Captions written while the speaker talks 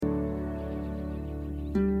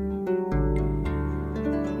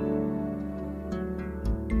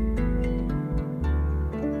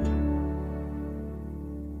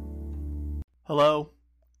Hello,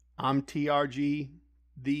 I'm TRG,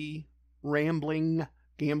 the Rambling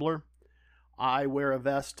Gambler. I wear a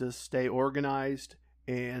vest to stay organized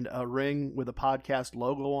and a ring with a podcast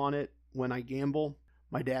logo on it when I gamble.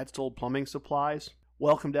 My dad stole plumbing supplies.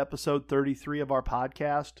 Welcome to episode 33 of our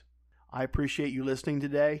podcast. I appreciate you listening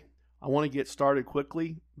today. I want to get started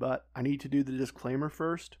quickly, but I need to do the disclaimer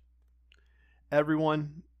first.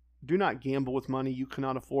 Everyone, do not gamble with money you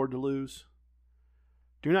cannot afford to lose.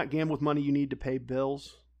 Do not gamble with money you need to pay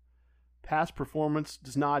bills. Past performance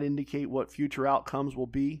does not indicate what future outcomes will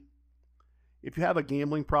be. If you have a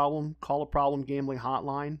gambling problem, call a problem gambling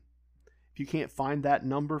hotline. If you can't find that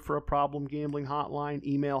number for a problem gambling hotline,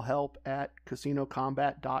 email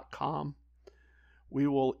help@casinocombat.com. We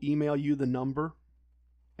will email you the number.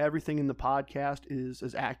 Everything in the podcast is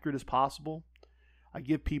as accurate as possible. I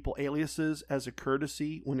give people aliases as a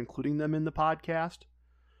courtesy when including them in the podcast.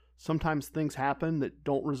 Sometimes things happen that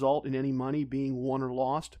don't result in any money being won or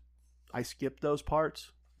lost. I skip those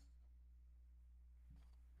parts.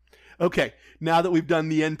 Okay, now that we've done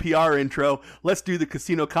the NPR intro, let's do the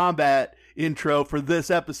Casino Combat intro for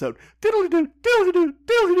this episode. Diddle-doo, diddle-doo,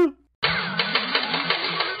 diddle-doo.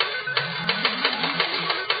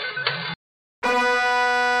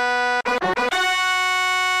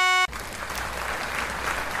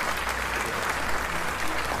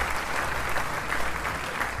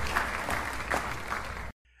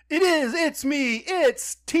 It's me,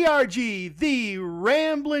 it's TRG, the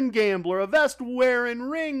Ramblin' Gambler, a vest-wearing,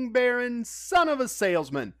 ring-bearing son of a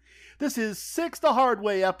salesman. This is 6 the hard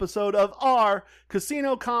way episode of our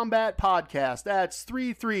Casino Combat podcast. That's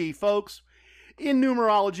 3-3, folks. In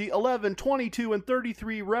numerology, 11, 22, and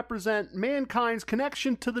 33 represent mankind's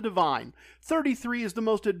connection to the divine. 33 is the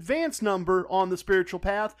most advanced number on the spiritual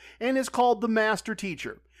path and is called the Master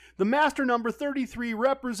Teacher. The master number 33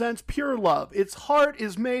 represents pure love. Its heart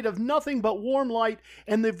is made of nothing but warm light,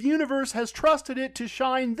 and the universe has trusted it to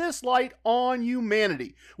shine this light on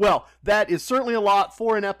humanity. Well, that is certainly a lot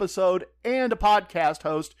for an episode and a podcast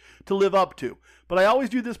host to live up to. But I always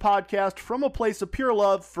do this podcast from a place of pure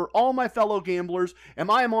love for all my fellow gamblers,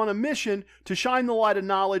 and I am on a mission to shine the light of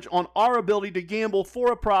knowledge on our ability to gamble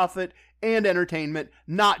for a profit and entertainment,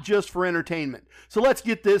 not just for entertainment. So let's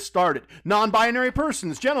get this started. Non-binary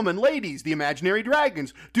persons, gentlemen, ladies, the imaginary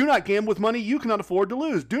dragons, do not gamble with money you cannot afford to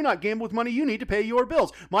lose. Do not gamble with money you need to pay your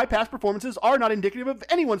bills. My past performances are not indicative of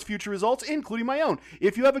anyone's future results, including my own.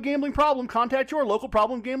 If you have a gambling problem, contact your local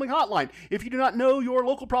problem gambling hotline. If you do not know your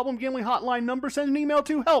local problem gambling hotline number, send an email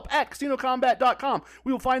to help@casinocombat.com.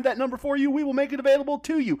 We will find that number for you. We will make it available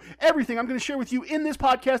to you. Everything I'm going to share with you in this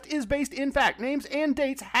podcast is based in fact. Names and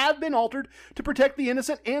dates have been altered to protect the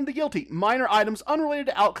innocent and the guilty. Minor items unrelated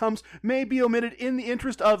to outcomes may be omitted in the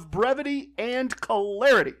interest of brevity and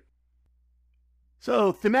clarity.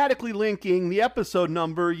 So, thematically linking the episode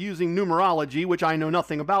number using numerology, which I know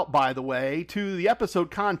nothing about, by the way, to the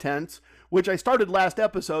episode contents, which I started last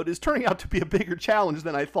episode, is turning out to be a bigger challenge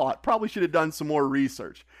than I thought. Probably should have done some more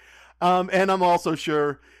research. And I'm also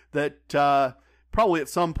sure that probably at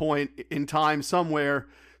some point in time, somewhere,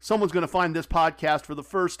 someone's going to find this podcast for the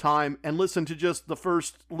first time and listen to just the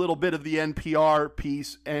first little bit of the NPR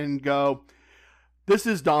piece and go, this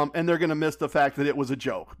is dumb, and they're going to miss the fact that it was a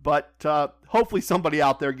joke. But hopefully somebody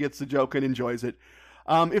out there gets the joke and enjoys it.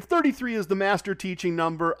 If 33 is the master teaching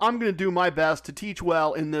number, I'm going to do my best to teach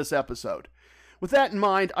well in this episode. With that in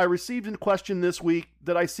mind, I received a question this week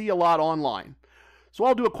that I see a lot online. So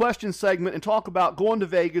I'll do a question segment and talk about going to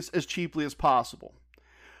Vegas as cheaply as possible.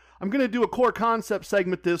 I'm going to do a core concept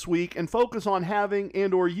segment this week and focus on having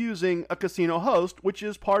and or using a casino host, which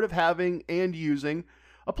is part of having and using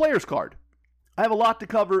a player's card. I have a lot to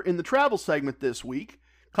cover in the travel segment this week,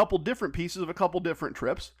 a couple different pieces of a couple different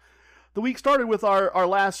trips. The week started with our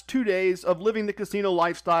last 2 days of living the casino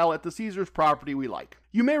lifestyle at the Caesars property we like.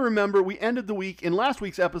 You may remember we ended the week in last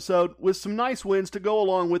week's episode with some nice wins to go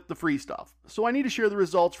along with the free stuff. So I need to share the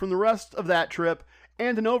results from the rest of that trip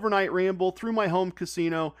and an overnight ramble through my home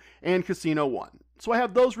casino and Casino One. So I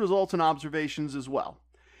have those results and observations as well.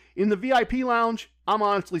 In the VIP lounge, I'm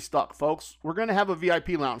honestly stuck, folks. We're going to have a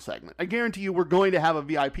VIP lounge segment. I guarantee you we're going to have a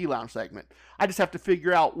VIP lounge segment. I just have to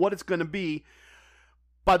figure out what it's going to be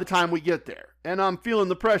by the time we get there. And I'm feeling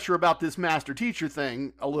the pressure about this master teacher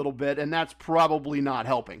thing a little bit, and that's probably not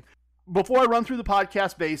helping. Before I run through the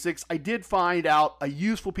podcast basics, I did find out a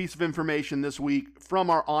useful piece of information this week from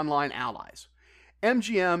our online allies.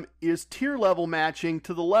 MGM is tier level matching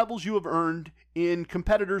to the levels you have earned in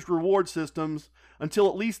competitors' reward systems until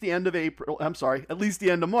at least the end of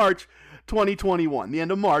March 2021. The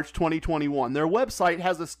end of March 2021. Their website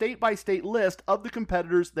has a state-by-state list of the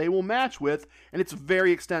competitors they will match with, and it's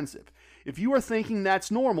very extensive. If you are thinking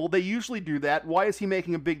that's normal, they usually do that, why is he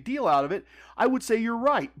making a big deal out of it? I would say you're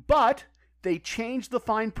right, but they changed the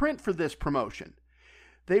fine print for this promotion.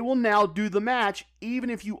 They will now do the match even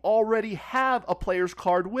if you already have a player's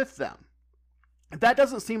card with them. If that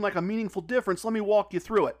doesn't seem like a meaningful difference, let me walk you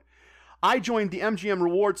through it. I joined the MGM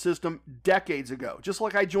reward system decades ago, just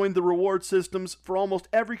like I joined the reward systems for almost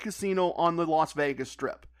every casino on the Las Vegas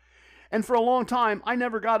Strip. And for a long time, I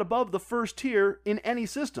never got above the first tier in any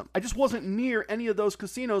system. I just wasn't near any of those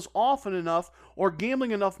casinos often enough or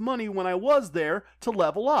gambling enough money when I was there to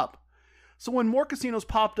level up. So when more casinos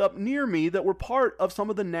popped up near me that were part of some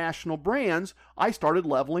of the national brands, I started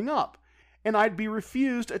leveling up. And I'd be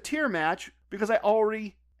refused a tier match because I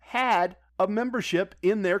already had a membership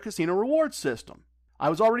in their casino reward system. I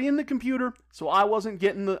was already in the computer, so I wasn't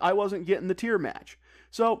getting the tier match.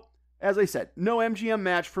 So, as I said, no MGM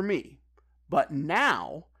match for me. But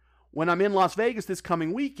now, when I'm in Las Vegas this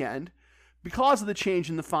coming weekend, because of the change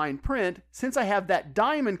in the fine print, since I have that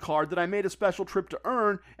diamond card that I made a special trip to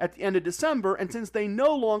earn at the end of December, and since they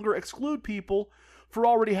no longer exclude people for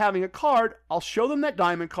already having a card, I'll show them that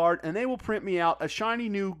diamond card and they will print me out a shiny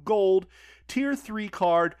new gold Tier 3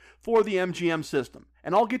 card for the MGM system.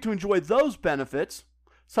 And I'll get to enjoy those benefits,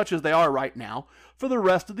 such as they are right now, for the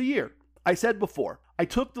rest of the year. I said before, I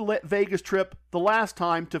took the Vegas trip the last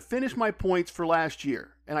time to finish my points for last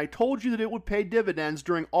year, and I told you that it would pay dividends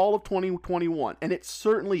during all of 2021, and it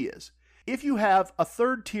certainly is. If you have a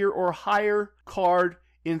third tier or higher card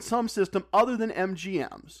in some system other than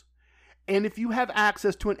MGM's, and if you have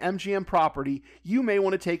access to an MGM property, you may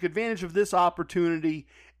want to take advantage of this opportunity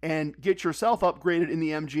and get yourself upgraded in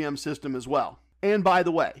the MGM system as well. And by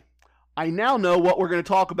the way, I now know what we're going to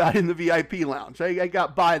talk about in the VIP lounge. I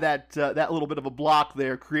got by that little bit of a block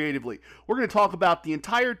there creatively. We're going to talk about the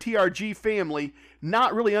entire TRG family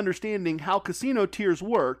not really understanding how casino tiers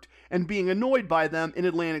worked and being annoyed by them in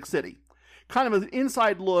Atlantic City. Kind of an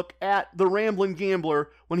inside look at the Ramblin' Gambler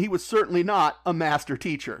when he was certainly not a master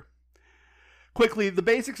teacher. Quickly, the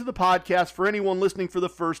basics of the podcast for anyone listening for the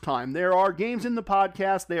first time. There are games in the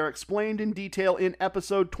podcast. They are explained in detail in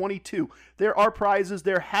episode 22. There are prizes,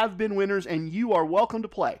 there have been winners, and you are welcome to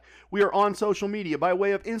play. We are on social media by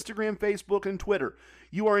way of Instagram, Facebook, and Twitter.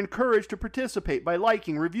 You are encouraged to participate by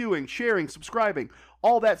liking, reviewing, sharing, subscribing,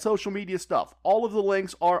 all that social media stuff. All of the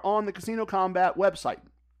links are on the Casino Combat website.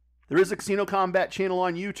 There is a Casino Combat channel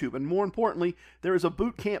on YouTube, and more importantly, there is a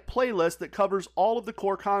boot camp playlist that covers all of the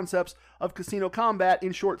core concepts of Casino Combat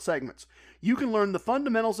in short segments. You can learn the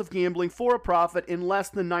fundamentals of gambling for a profit in less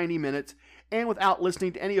than 90 minutes, and without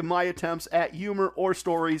listening to any of my attempts at humor or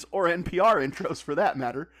stories or NPR intros for that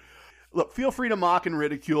matter. Look, feel free to mock and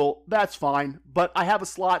ridicule, that's fine, but I have a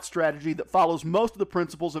slot strategy that follows most of the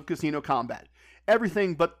principles of Casino Combat.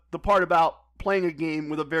 Everything but the part about playing a game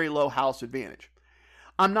with a very low house advantage.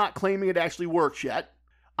 I'm not claiming it actually works yet.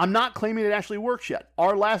 Our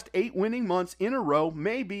last 8 winning months in a row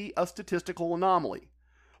may be a statistical anomaly.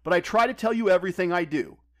 But I try to tell you everything I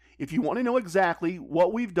do. If you want to know exactly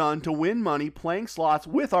what we've done to win money playing slots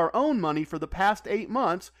with our own money for the past 8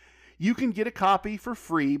 months, you can get a copy for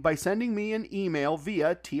free by sending me an email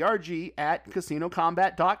via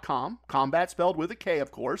trg@casinocombat.com, combat spelled with a K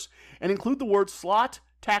of course, and include the word slot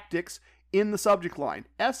tactics in the subject line,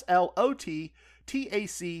 SLOT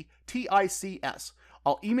TACTICS.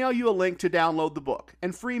 I'll email you a link to download the book,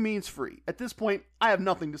 and free means free. At this point, I have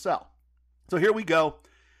nothing to sell. So here we go.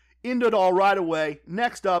 Into it all right away.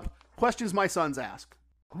 Next up, questions my sons ask.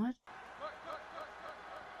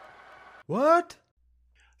 What?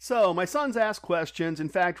 So, my sons ask questions. In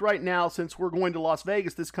fact, right now, since we're going to Las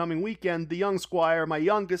Vegas this coming weekend, the young squire, my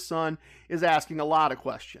youngest son, is asking a lot of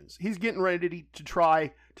questions. He's getting ready to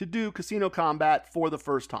try to do Casino Combat for the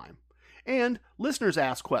first time. And listeners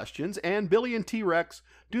ask questions, and Billy and T-Rex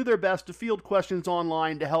do their best to field questions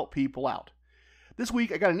online to help people out. This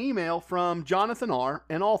week, I got an email from Jonathan R.,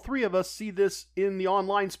 and all three of us see this in the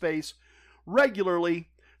online space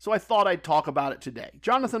regularly, so I thought I'd talk about it today.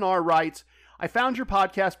 Jonathan R. writes, I found your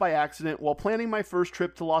podcast by accident while planning my first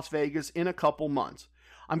trip to Las Vegas in a couple months.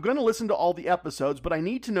 I'm going to listen to all the episodes, but I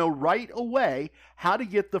need to know right away how to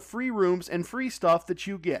get the free rooms and free stuff that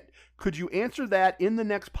you get. Could you answer that in the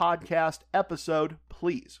next podcast episode,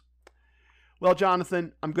 please? Well,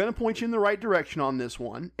 Jonathan, I'm going to point you in the right direction on this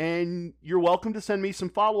one, and you're welcome to send me some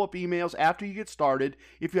follow-up emails after you get started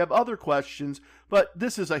if you have other questions, but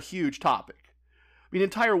this is a huge topic. I mean,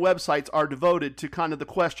 entire websites are devoted to kind of the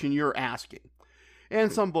question you're asking,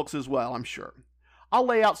 and some books as well, I'm sure. I'll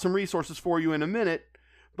lay out some resources for you in a minute,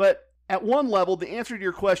 but at one level, the answer to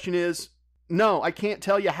your question is, no, I can't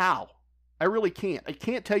tell you how. I really can't. I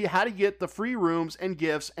can't tell you how to get the free rooms and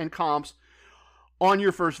gifts and comps on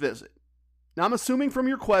your first visit. Now, I'm assuming from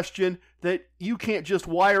your question that you can't just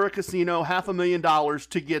wire a casino $500,000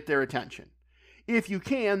 to get their attention. If you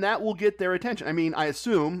can, that will get their attention. I mean, I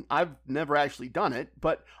assume, I've never actually done it,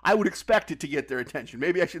 but I would expect it to get their attention.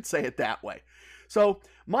 Maybe I should say it that way. So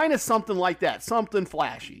mine is something like that, something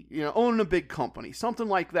flashy, owning a big company, something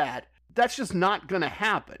like that. That's just not going to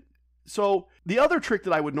happen. So the other trick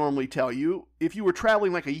that I would normally tell you, if you were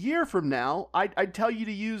traveling like a year from now, I'd tell you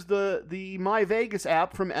to use the MyVegas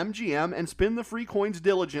app from MGM and spin the free coins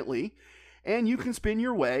diligently, and you can spin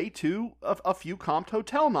your way to a few comped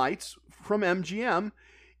hotel nights from MGM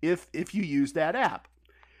if you use that app.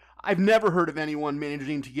 I've never heard of anyone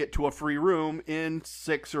managing to get to a free room in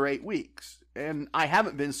 6 or 8 weeks, and I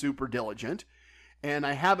haven't been super diligent, and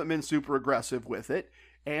I haven't been super aggressive with it.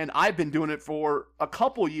 And I've been doing it for a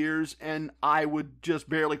couple years, and I would just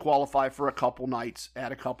barely qualify for a couple nights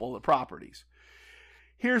at a couple of the properties.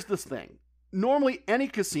 Here's the thing. Normally, any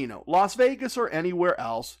casino, Las Vegas or anywhere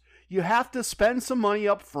else, you have to spend some money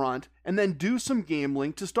up front and then do some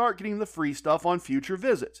gambling to start getting the free stuff on future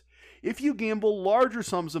visits. If you gamble larger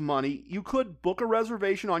sums of money, you could book a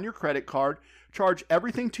reservation on your credit card, charge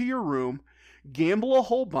everything to your room, gamble a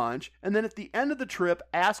whole bunch, and then at the end of the trip,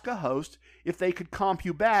 ask a host if they could comp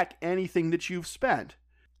you back anything that you've spent.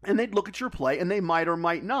 And they'd look at your play, and they might or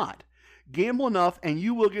might not. Gamble enough, and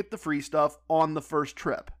you will get the free stuff on the first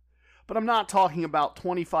trip. But I'm not talking about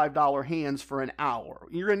 $25 hands for an hour.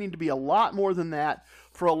 You're going to need to be a lot more than that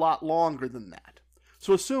for a lot longer than that.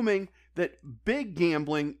 So assuming that big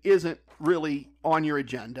gambling isn't really on your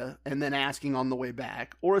agenda, and then asking on the way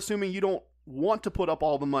back, or assuming you don't want to put up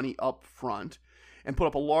all the money up front and put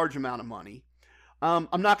up a large amount of money, I'm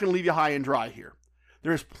not going to leave you high and dry here.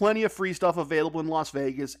 There's plenty of free stuff available in Las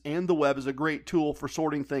Vegas, and the web is a great tool for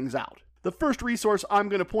sorting things out. The first resource I'm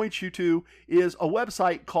going to point you to is a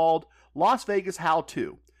website called Las Vegas How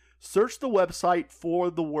To. Search the website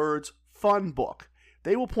for the words Fun Book.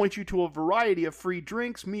 They will point you to a variety of free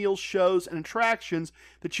drinks, meals, shows, and attractions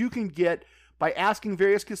that you can get by asking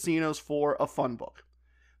various casinos for a fun book.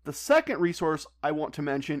 The second resource I want to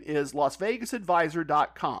mention is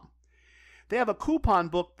LasVegasAdvisor.com. They have a coupon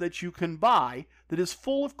book that you can buy that is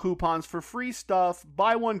full of coupons for free stuff,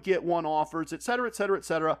 buy one, get one offers, etc., etc.,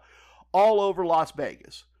 etc., all over Las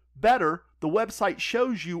Vegas. Better, the website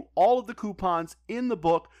shows you all of the coupons in the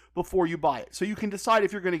book before you buy it, so you can decide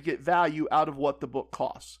if you're going to get value out of what the book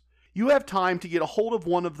costs. You have time to get a hold of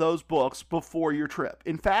one of those books before your trip.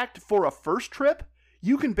 In fact, for a first trip,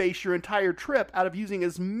 you can base your entire trip out of using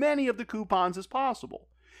as many of the coupons as possible.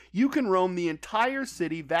 You can roam the entire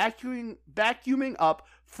city vacuuming up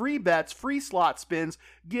free bets, free slot spins,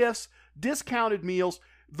 gifts, discounted meals,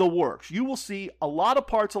 the works. You will see a lot of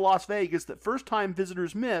parts of Las Vegas that first-time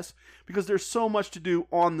visitors miss because there's so much to do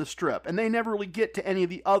on the Strip, and they never really get to any of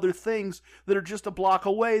the other things that are just a block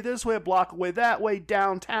away this way, a block away that way,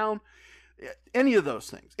 downtown. Any of those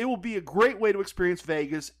things. It will be a great way to experience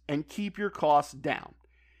Vegas and keep your costs down.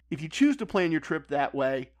 If you choose to plan your trip that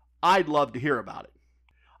way, I'd love to hear about it.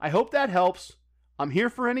 I hope that helps. I'm here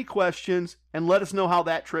for any questions, and let us know how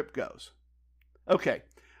that trip goes. Okay,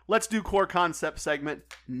 let's do Core Concept segment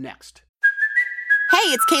next. Hey,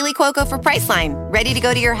 it's Kaylee Cuoco for Priceline. Ready to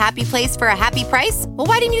go to your happy place for a happy price? Well,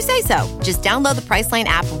 why didn't you say so? Just download the Priceline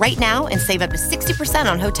app right now and save up to 60%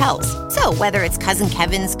 on hotels. So whether it's Cousin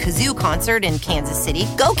Kevin's Kazoo Concert in Kansas City,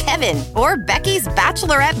 go Kevin, or Becky's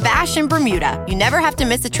Bachelorette Bash in Bermuda, you never have to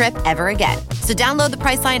miss a trip ever again. So download the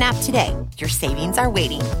Priceline app today. Your savings are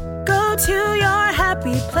waiting. Go to your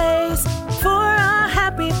happy place for a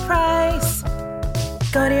happy price.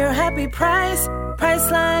 Go to your happy price,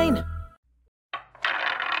 Priceline.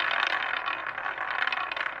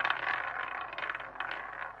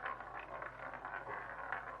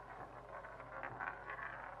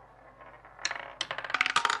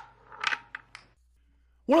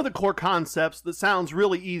 One of the core concepts that sounds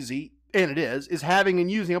really easy, and it is having and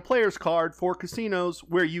using a player's card for casinos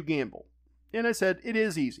where you gamble. And I said, it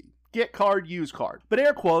is easy. Get card, use card. But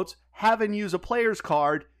air quotes, have and use a player's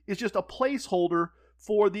card is just a placeholder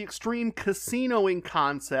for the extreme casinoing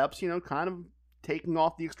concepts, kind of taking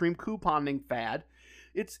off the extreme couponing fad.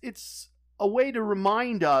 It's a way to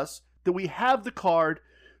remind us that we have the card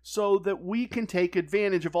so that we can take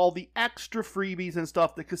advantage of all the extra freebies and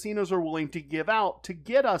stuff that casinos are willing to give out to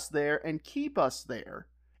get us there and keep us there.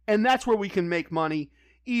 And that's where we can make money,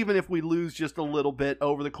 even if we lose just a little bit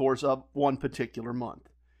over the course of one particular month.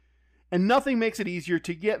 And nothing makes it easier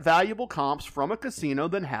to get valuable comps from a casino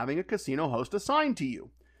than having a casino host assigned to you.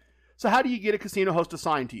 So how do you get a casino host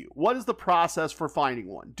assigned to you? What is the process for finding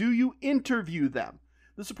one? Do you interview them?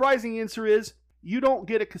 The surprising answer is you don't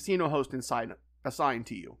get a casino host assigned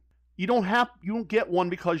to you. You don't get one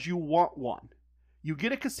because you want one. You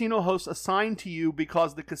get a casino host assigned to you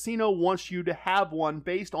because the casino wants you to have one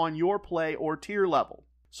based on your play or tier level.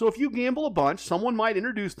 So if you gamble a bunch, someone might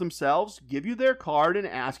introduce themselves, give you their card, and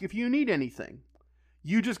ask if you need anything.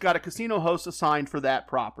 You just got a casino host assigned for that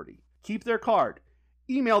property. Keep their card.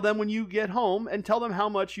 Email them when you get home and tell them how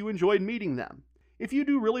much you enjoyed meeting them. If you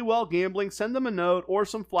do really well gambling, send them a note or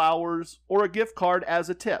some flowers or a gift card as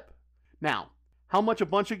a tip. Now, how much a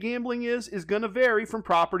bunch of gambling is going to vary from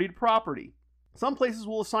property to property. Some places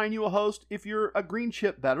will assign you a host if you're a green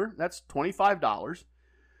chip bettor, that's $25.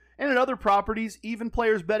 And at other properties, even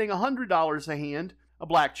players betting $100 a hand, a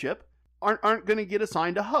black chip, aren't going to get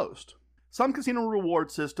assigned a host. Some casino reward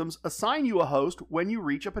systems assign you a host when you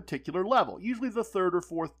reach a particular level. Usually the 3rd or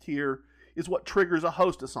 4th tier is what triggers a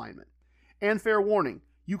host assignment. And fair warning,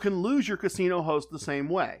 you can lose your casino host the same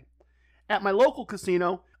way. At my local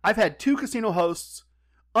casino, I've had 2 casino hosts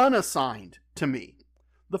unassigned to me.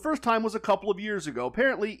 The first time was a couple of years ago.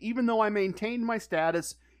 Apparently, even though I maintained my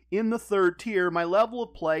status in the 3rd tier, my level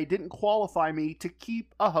of play didn't qualify me to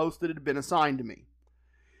keep a host that had been assigned to me.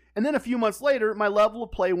 And then a few months later, my level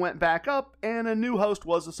of play went back up and a new host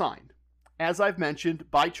was assigned. As I've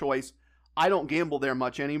mentioned, by choice, I don't gamble there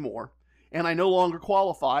much anymore, and I no longer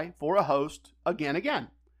qualify for a host again.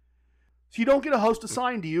 So you don't get a host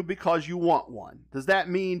assigned to you because you want one. Does that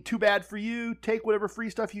mean too bad for you? Take whatever free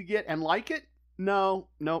stuff you get and like it? No.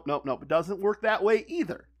 It doesn't work that way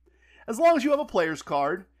either. As long as you have a player's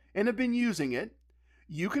card and have been using it,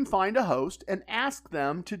 you can find a host and ask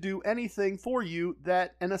them to do anything for you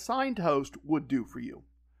that an assigned host would do for you.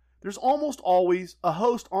 There's almost always a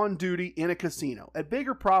host on duty in a casino. At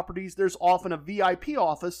bigger properties, there's often a VIP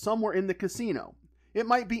office somewhere in the casino. It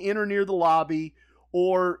might be in or near the lobby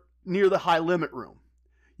or near the high limit room.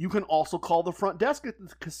 You can also call the front desk at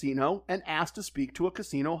the casino and ask to speak to a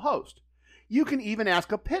casino host. You can even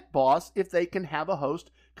ask a pit boss if they can have a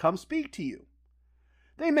host come speak to you.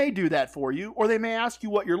 They may do that for you, or they may ask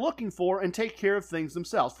you what you're looking for and take care of things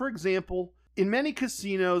themselves. For example, in many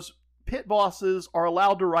casinos, pit bosses are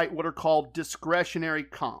allowed to write what are called discretionary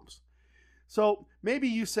comps. So maybe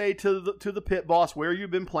you say to the pit boss where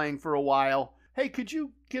you've been playing for a while, hey, could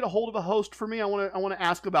you get a hold of a host for me? I want to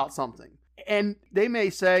ask about something. And they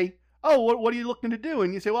may say, oh, what are you looking to do?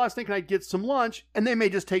 And you say, well, I was thinking I'd get some lunch. And they may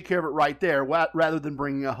just take care of it right there rather than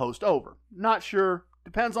bringing a host over. Not sure.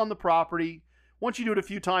 Depends on the property. Once you do it a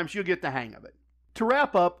few times, you'll get the hang of it. To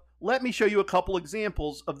wrap up, let me show you a couple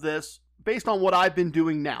examples of this based on what I've been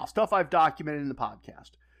doing now, stuff I've documented in the podcast.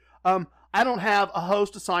 I don't have a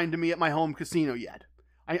host assigned to me at my home casino yet.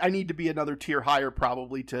 I need to be another tier higher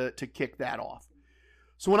probably to kick that off.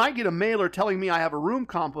 So when I get a mailer telling me I have a room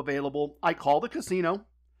comp available, I call the casino,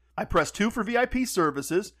 I press 2 for VIP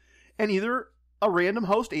services, and either a random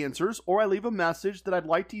host answers or I leave a message that I'd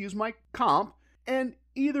like to use my comp, and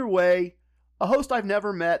either way, a host I've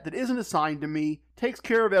never met that isn't assigned to me takes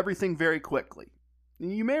care of everything very quickly.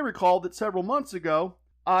 And you may recall that several months ago,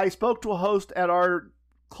 I spoke to a host at our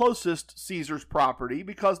closest Caesars property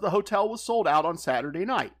because the hotel was sold out on Saturday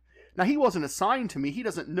night. Now, he wasn't assigned to me. He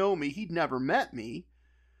doesn't know me. He'd never met me.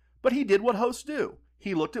 But he did what hosts do.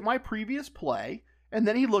 He looked at my previous play, and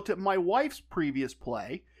then he looked at my wife's previous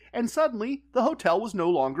play, and suddenly the hotel was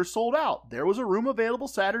no longer sold out. There was a room available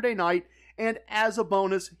Saturday night, and as a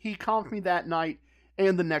bonus, he comped me that night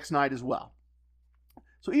and the next night as well.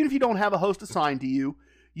 So even if you don't have a host assigned to you,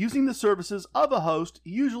 using the services of a host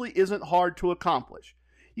usually isn't hard to accomplish.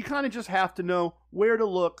 You kind of just have to know where to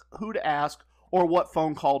look, who to ask, or what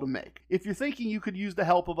phone call to make. If you're thinking you could use the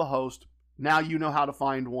help of a host, now you know how to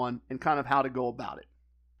find one and kind of how to go about it.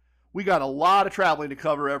 We got a lot of traveling to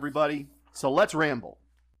cover, everybody, so let's ramble.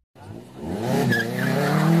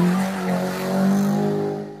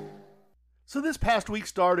 So this past week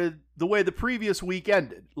started the way the previous week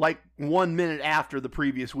ended, like 1 minute after the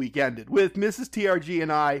previous week ended, with Mrs. TRG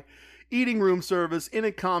and I eating room service in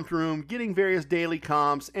a comped room, getting various daily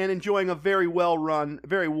comps, and enjoying a very well-run,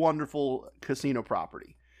 very wonderful casino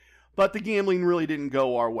property. But the gambling really didn't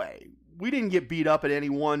go our way. We didn't get beat up at any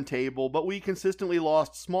one table, but we consistently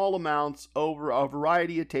lost small amounts over a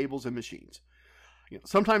variety of tables and machines.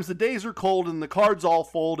 Sometimes the days are cold and the cards all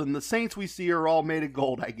fold and the saints we see are all made of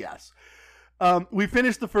gold, I guess. We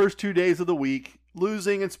finished the first 2 days of the week,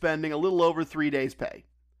 losing and spending a little over 3 days' pay.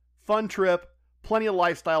 Fun trip, plenty of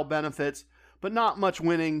lifestyle benefits, but not much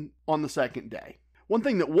winning on the second day. One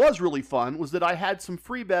thing that was really fun was that I had some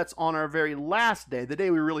free bets on our very last day, the day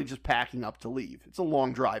we were really just packing up to leave. It's a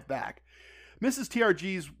long drive back. Mrs.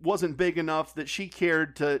 TRG's wasn't big enough that she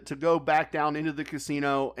cared to go back down into the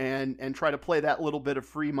casino and try to play that little bit of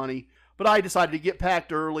free money. But I decided to get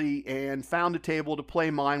packed early and found a table to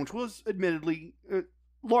play mine, which was admittedly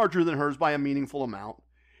larger than hers by a meaningful amount.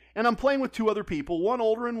 And I'm playing with two other people, one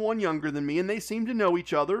older and one younger than me, and they seem to know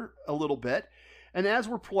each other a little bit. And as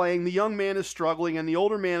we're playing, the young man is struggling, and the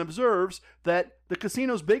older man observes that the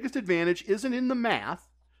casino's biggest advantage isn't in the math.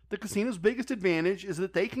 The casino's biggest advantage is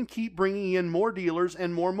that they can keep bringing in more dealers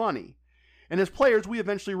and more money. And as players, we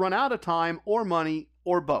eventually run out of time or money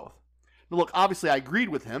or both. Now look, obviously I agreed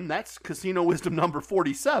with him. That's casino wisdom number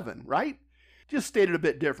 47, right? Just stated a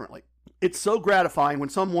bit differently. It's so gratifying when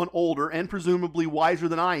someone older and presumably wiser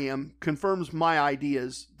than I am confirms my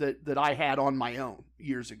ideas that I had on my own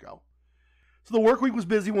years ago. So the work week was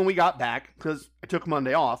busy when we got back because I took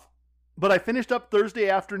Monday off, but I finished up Thursday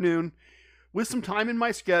afternoon with some time in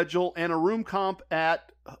my schedule and a room comp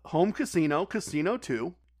at Home Casino, Casino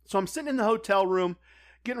 2. So I'm sitting in the hotel room,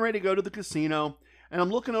 getting ready to go to the casino, and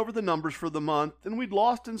I'm looking over the numbers for the month, and we'd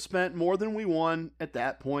lost and spent more than we won at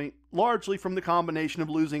that point, largely from the combination of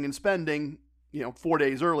losing and spending, 4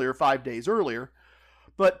 days earlier, 5 days earlier.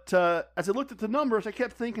 But as I looked at the numbers, I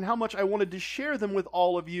kept thinking how much I wanted to share them with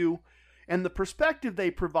all of you and the perspective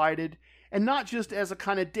they provided, and not just as a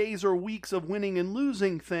kind of days or weeks of winning and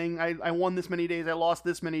losing thing, I won this many days, I lost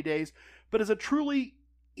this many days, but as a truly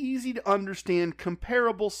easy to understand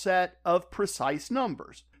comparable set of precise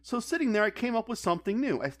numbers. So sitting there, I came up with something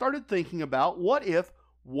new. I started thinking about what if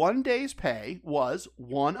 1 day's pay was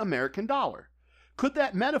 $1 American dollar? Could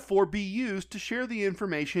that metaphor be used to share the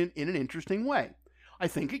information in an interesting way? I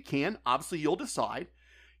think it can. Obviously, you'll decide.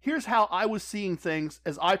 Here's how I was seeing things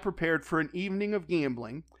as I prepared for an evening of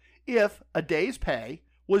gambling if a day's pay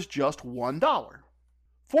was just $1.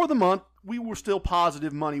 For the month, we were still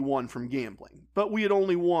positive money won from gambling, but we had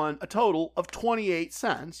only won a total of 28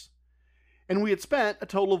 cents, and we had spent a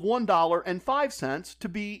total of $1.05 to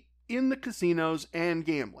be in the casinos and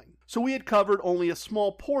gambling. So we had covered only a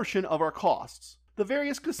small portion of our costs. The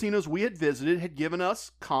various casinos we had visited had given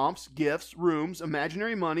us comps, gifts, rooms,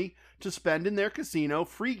 imaginary money to spend in their casino,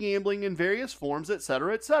 free gambling in various forms,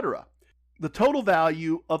 etc., etc. The total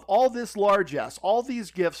value of all this largesse, all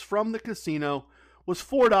these gifts from the casino, was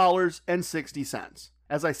 $4.60.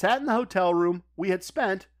 As I sat in the hotel room, we had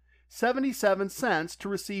spent 77 cents to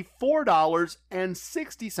receive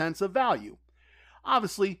 $4.60 of value.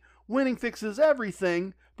 Obviously, winning fixes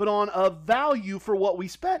everything, but on a value for what we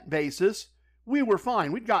spent basis, we were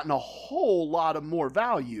fine. We'd gotten a whole lot of more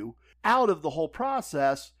value out of the whole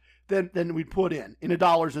process than we'd put in a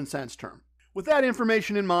dollars and cents term. With that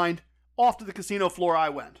information in mind, off to the casino floor I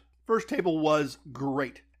went. First table was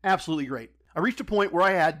great. Absolutely great. I reached a point where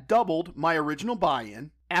I had doubled my original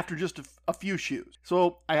buy-in after just a few shoes.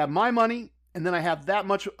 So I have my money, and then I have that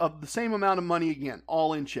much of the same amount of money again,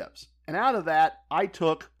 all in chips. And out of that, I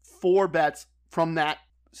took 4 bets from that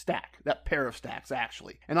stack, that pair of stacks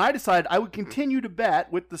actually. And I decided I would continue to bet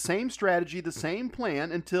with the same strategy, the same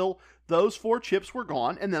plan until those 4 chips were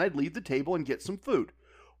gone, and then I'd leave the table and get some food.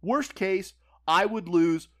 Worst case, I would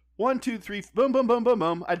lose 1, 2, 3, boom, boom, boom, boom,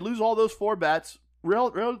 boom. I'd lose all those 4 bets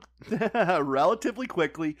relatively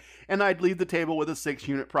quickly, and I'd leave the table with a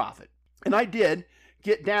 6-unit profit. And I did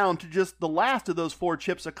get down to just the last of those 4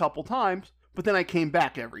 chips a couple times, but then I came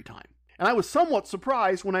back every time. And I was somewhat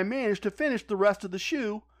surprised when I managed to finish the rest of the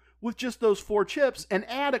shoe with just those 4 chips and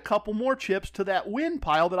add a couple more chips to that win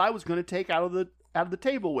pile that I was going to take out of the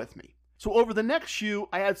table with me. So over the next shoe,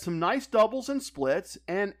 I had some nice doubles and splits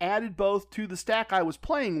and added both to the stack I was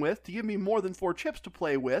playing with to give me more than 4 chips to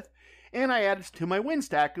play with, and I added to my win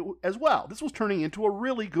stack as well. This was turning into a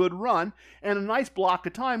really good run and a nice block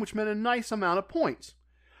of time, which meant a nice amount of points.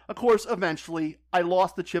 Of course, eventually, I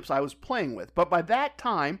lost the chips I was playing with, but by that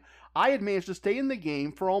time, I had managed to stay in the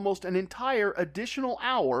game for almost an entire additional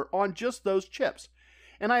hour on just those chips,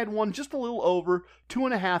 and I had won just a little over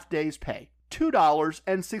 2.5 days' pay.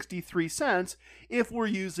 $2.63 if we're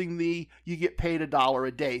using the you get paid $1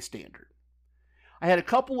 a day standard. I had a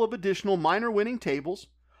couple of additional minor winning tables,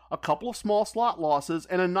 a couple of small slot losses,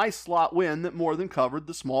 and a nice slot win that more than covered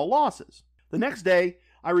the small losses. The next day,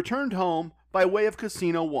 I returned home by way of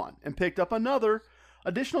Casino 1 and picked up another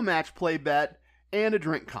additional match play bet and a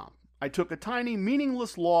drink comp. I took a tiny,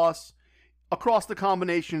 meaningless loss across the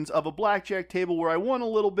combinations of a blackjack table where I won a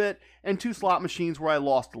little bit and 2 slot machines where I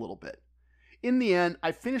lost a little bit. In the end,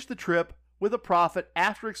 I finished the trip with a profit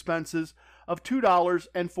after expenses of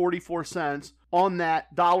 $2.44 on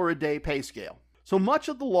that $1 a day pay scale. So much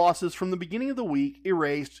of the losses from the beginning of the week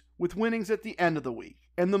erased with winnings at the end of the week.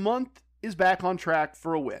 And the month is back on track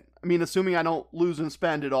for a win. I mean, assuming I don't lose and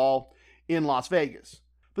spend it all in Las Vegas.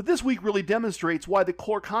 But this week really demonstrates why the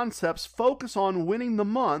core concepts focus on winning the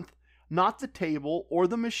month, not the table or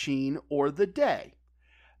the machine or the day.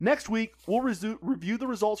 Next week, we'll review the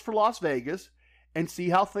results for Las Vegas and see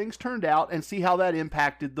how things turned out and see how that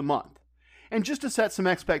impacted the month. And just to set some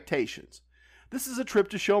expectations, this is a trip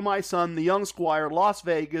to show my son, the young squire, Las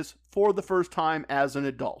Vegas for the first time as an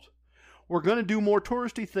adult. We're going to do more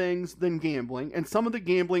touristy things than gambling, and some of the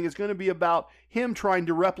gambling is going to be about him trying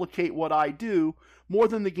to replicate what I do, more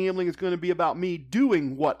than the gambling is going to be about me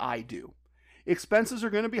doing what I do. Expenses are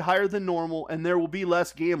going to be higher than normal, and there will be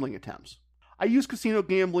less gambling attempts. I use casino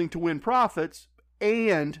gambling to win profits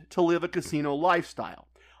and to live a casino lifestyle.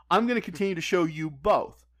 I'm going to continue to show you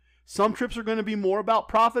both. Some trips are going to be more about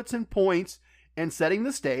profits and points and setting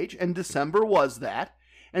the stage, and December was that.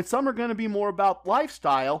 And some are going to be more about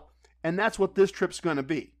lifestyle, and that's what this trip's going to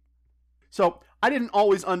be. So I didn't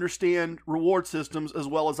always understand reward systems as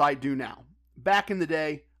well as I do now. Back in the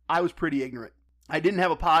day, I was pretty ignorant. I didn't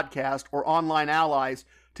have a podcast or online allies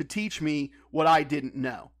to teach me what I didn't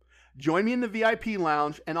know. Join me in the VIP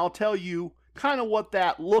lounge, and I'll tell you kind of what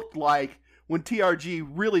that looked like when TRG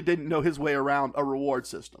really didn't know his way around a reward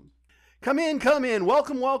system. Come in.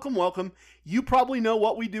 Welcome. You probably know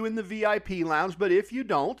what we do in the VIP lounge, but if you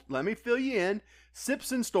don't, let me fill you in.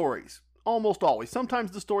 Sips and stories. Almost always.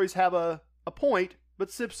 Sometimes the stories have a point,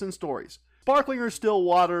 but sips and stories. Sparkling or still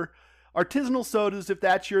water, artisanal sodas if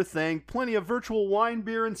that's your thing, plenty of virtual wine,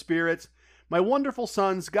 beer, and spirits. My wonderful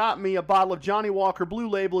sons got me a bottle of Johnny Walker Blue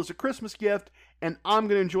Label as a Christmas gift, and I'm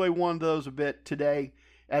going to enjoy one of those a bit today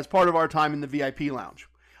as part of our time in the VIP lounge.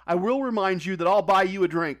 I will remind you that I'll buy you a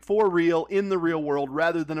drink for real in the real world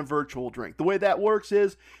rather than a virtual drink. The way that works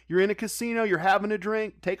is you're in a casino, you're having a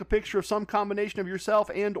drink, take a picture of some combination of yourself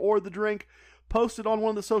and or the drink, post it on one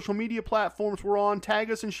of the social media platforms we're on, tag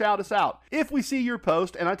us and shout us out. If we see your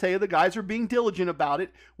post, and I tell you the guys are being diligent about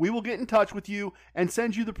it, we will get in touch with you and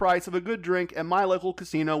send you the price of a good drink at my local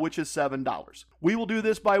casino, which is $7. We will do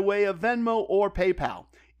this by way of Venmo or PayPal.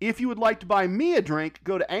 If you would like to buy me a drink,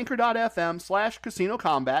 go to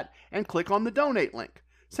anchor.fm/CasinoCombat and click on the donate link.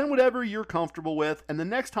 Send whatever you're comfortable with, and the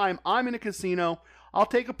next time I'm in a casino, I'll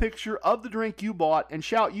take a picture of the drink you bought and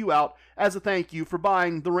shout you out as a thank you for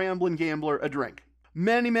buying the Ramblin' Gambler a drink.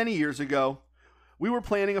 Many years ago, we were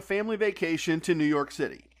planning a family vacation to New York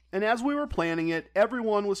City. And as we were planning it,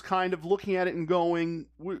 everyone was kind of looking at it and going,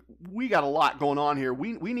 we got a lot going on here.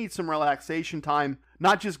 We need some relaxation time,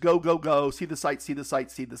 not just go, see the sights.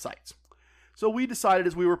 So we decided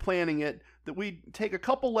as we were planning it that we'd take a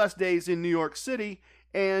couple less days in New York City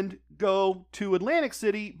and go to Atlantic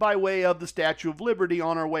City by way of the Statue of Liberty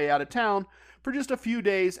on our way out of town for just a few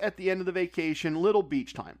days at the end of the vacation, little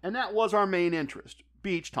beach time. And that was our main interest,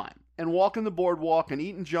 beach time, and walking the boardwalk and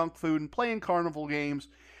eating junk food and playing carnival games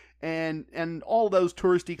and all those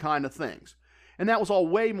touristy kind of things. And that was all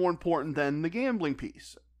way more important than the gambling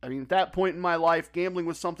piece. I mean, at that point in my life, gambling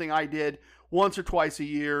was something I did once or twice a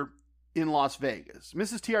year in Las Vegas.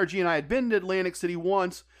 Mrs. TRG and I had been to Atlantic City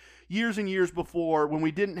once, years and years before, when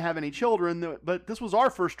we didn't have any children, but this was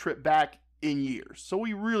our first trip back in years, so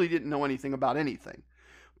we really didn't know anything about anything.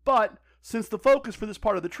 But since the focus for this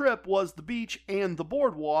part of the trip was the beach and the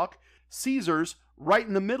boardwalk, Caesars, right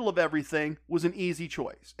in the middle of everything, was an easy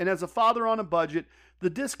choice. And as a father on a budget, the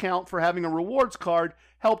discount for having a rewards card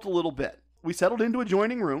helped a little bit. We settled into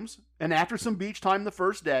adjoining rooms, and after some beach time the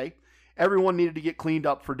first day, everyone needed to get cleaned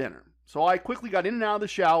up for dinner. So I quickly got in and out of the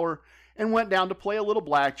shower and went down to play a little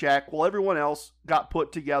blackjack while everyone else got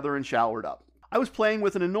put together and showered up. I was playing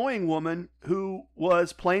with an annoying woman who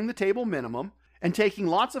was playing the table minimum and taking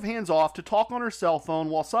lots of hands off to talk on her cell phone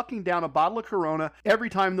while sucking down a bottle of Corona every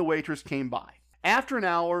time the waitress came by. After an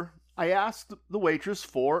hour, I asked the waitress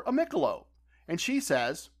for a Michelob, and she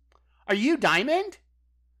says, "Are you Diamond?"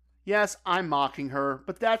 Yes, I'm mocking her,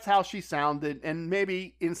 but that's how she sounded, and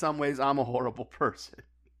maybe in some ways I'm a horrible person.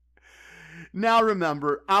 Now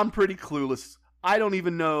remember, I'm pretty clueless. I don't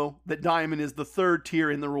even know that Diamond is the third tier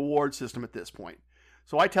in the reward system at this point.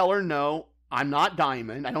 So I tell her no, I'm not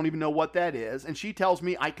Diamond. I don't even know what that is. And she tells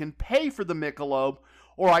me I can pay for the Michelob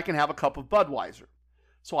or I can have a cup of Budweiser.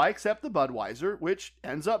 So I accept the Budweiser, which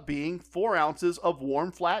ends up being 4 ounces of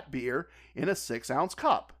warm flat beer in a 6-ounce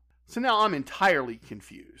cup. So now I'm entirely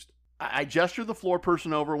confused. I gesture the floor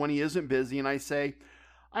person over when he isn't busy and I say,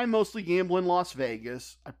 I mostly gamble in Las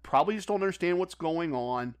Vegas. I probably just don't understand what's going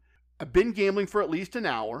on. I've been gambling for at least an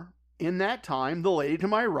hour. In that time, the lady to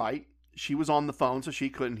my right, she was on the phone so she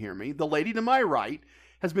couldn't hear me. The lady to my right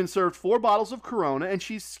has been served 4 bottles of Corona, and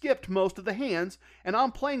she's skipped most of the hands, and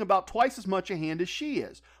I'm playing about twice as much a hand as she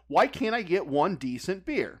is. Why can't I get one decent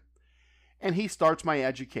beer? And he starts my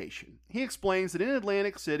education. He explains that in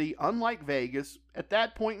Atlantic City, unlike Vegas, at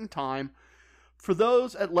that point in time, for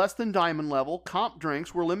those at less than diamond level, comp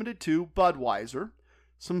drinks were limited to Budweiser,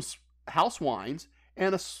 some house wines,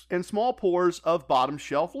 and small pours of bottom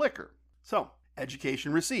shelf liquor. So,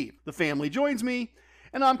 education received. The family joins me,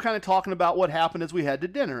 and I'm kind of talking about what happened as we head to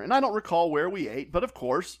dinner. And I don't recall where we ate, but of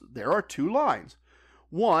course, there are 2 lines.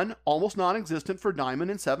 One, almost non-existent for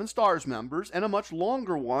Diamond and 7 Stars members, and a much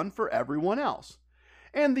longer one for everyone else.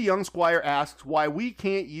 And the young squire asks why we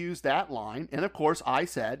can't use that line, and of course I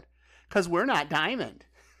said, "'Cause we're not Diamond."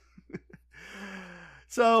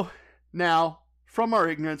 So, now, from our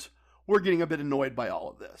ignorance, we're getting a bit annoyed by all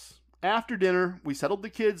of this. After dinner, we settled the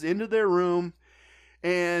kids into their room,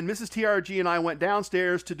 and Mrs. TRG and I went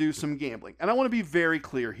downstairs to do some gambling. And I want to be very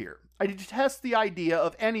clear here. I detest the idea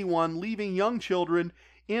of anyone leaving young children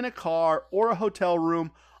in a car or a hotel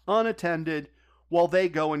room unattended while they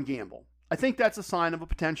go and gamble. I think that's a sign of a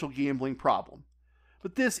potential gambling problem.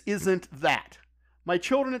 But this isn't that. My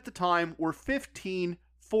children at the time were 15,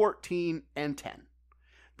 14, and 10.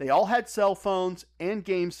 They all had cell phones and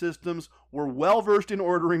game systems, were well versed in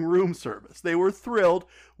ordering room service. They were thrilled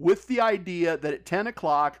with the idea that at 10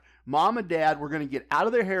 o'clock, Mom and Dad were going to get out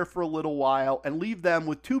of their hair for a little while and leave them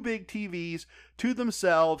with 2 big TVs to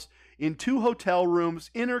themselves in 2 hotel rooms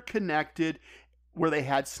interconnected where they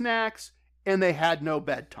had snacks and they had no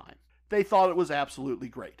bedtime. They thought it was absolutely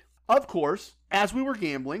great. Of course, as we were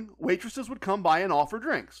gambling, waitresses would come by and offer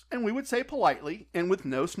drinks, and we would say politely and with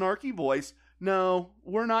no snarky voice, "No,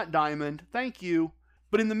 we're not Diamond, thank you."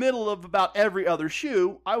 But in the middle of about every other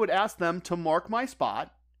shoe, I would ask them to mark my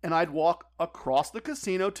spot, and I'd walk across the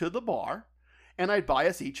casino to the bar, and I'd buy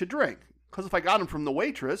us each a drink. Because if I got them from the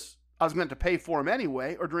waitress, I was going to pay for them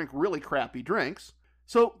anyway, or drink really crappy drinks.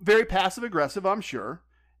 So very passive-aggressive, I'm sure.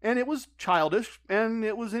 And it was childish, and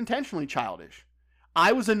it was intentionally childish.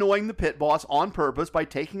 I was annoying the pit boss on purpose by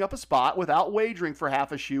taking up a spot without wagering for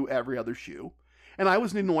half a shoe every other shoe. And I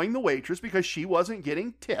was annoying the waitress because she wasn't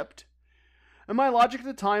getting tipped. And my logic at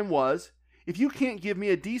the time was, if you can't give me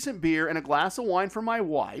a decent beer and a glass of wine for my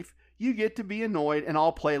wife, you get to be annoyed and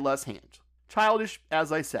I'll play less hands. Childish,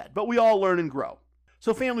 as I said, but we all learn and grow.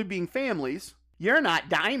 So family being families, "You're not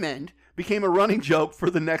Diamond," became a running joke for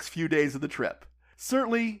the next few days of the trip.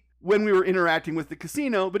 Certainly when we were interacting with the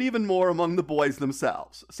casino, but even more among the boys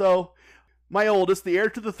themselves. So my oldest, the heir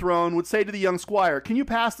to the throne, would say to the young squire, "Can you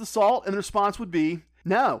pass the salt?" And the response would be,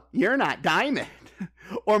 "No, you're not Diamond."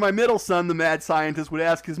 Or my middle son, the mad scientist, would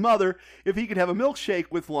ask his mother if he could have a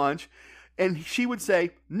milkshake with lunch, and she would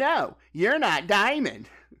say, "No, you're not Diamond."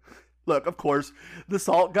 Look, of course, the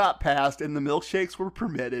salt got passed and the milkshakes were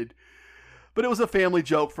permitted, but it was a family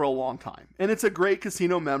joke for a long time. And it's a great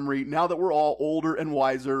casino memory now that we're all older and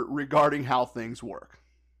wiser regarding how things work.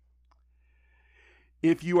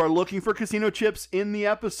 If you are looking for casino chips in the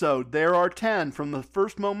episode, there are 10 from the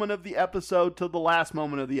first moment of the episode to the last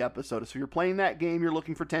moment of the episode. So if you're playing that game, you're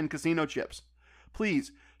looking for 10 casino chips.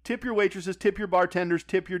 Please, tip your waitresses, tip your bartenders,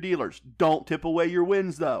 tip your dealers. Don't tip away your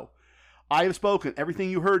wins, though. I have spoken. Everything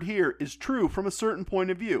you heard here is true from a certain point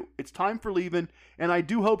of view. It's time for leaving, and I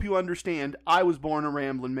do hope you understand I was born a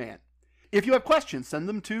rambling man. If you have questions, send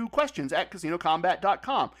them to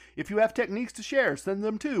questions@casinocombat.com. If you have techniques to share, send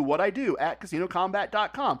them to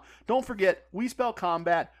whatido@casinocombat.com. Don't forget, we spell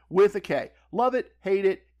combat with a K. Love it, hate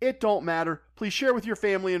it, it don't matter. Please share with your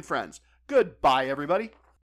family and friends. Goodbye, everybody.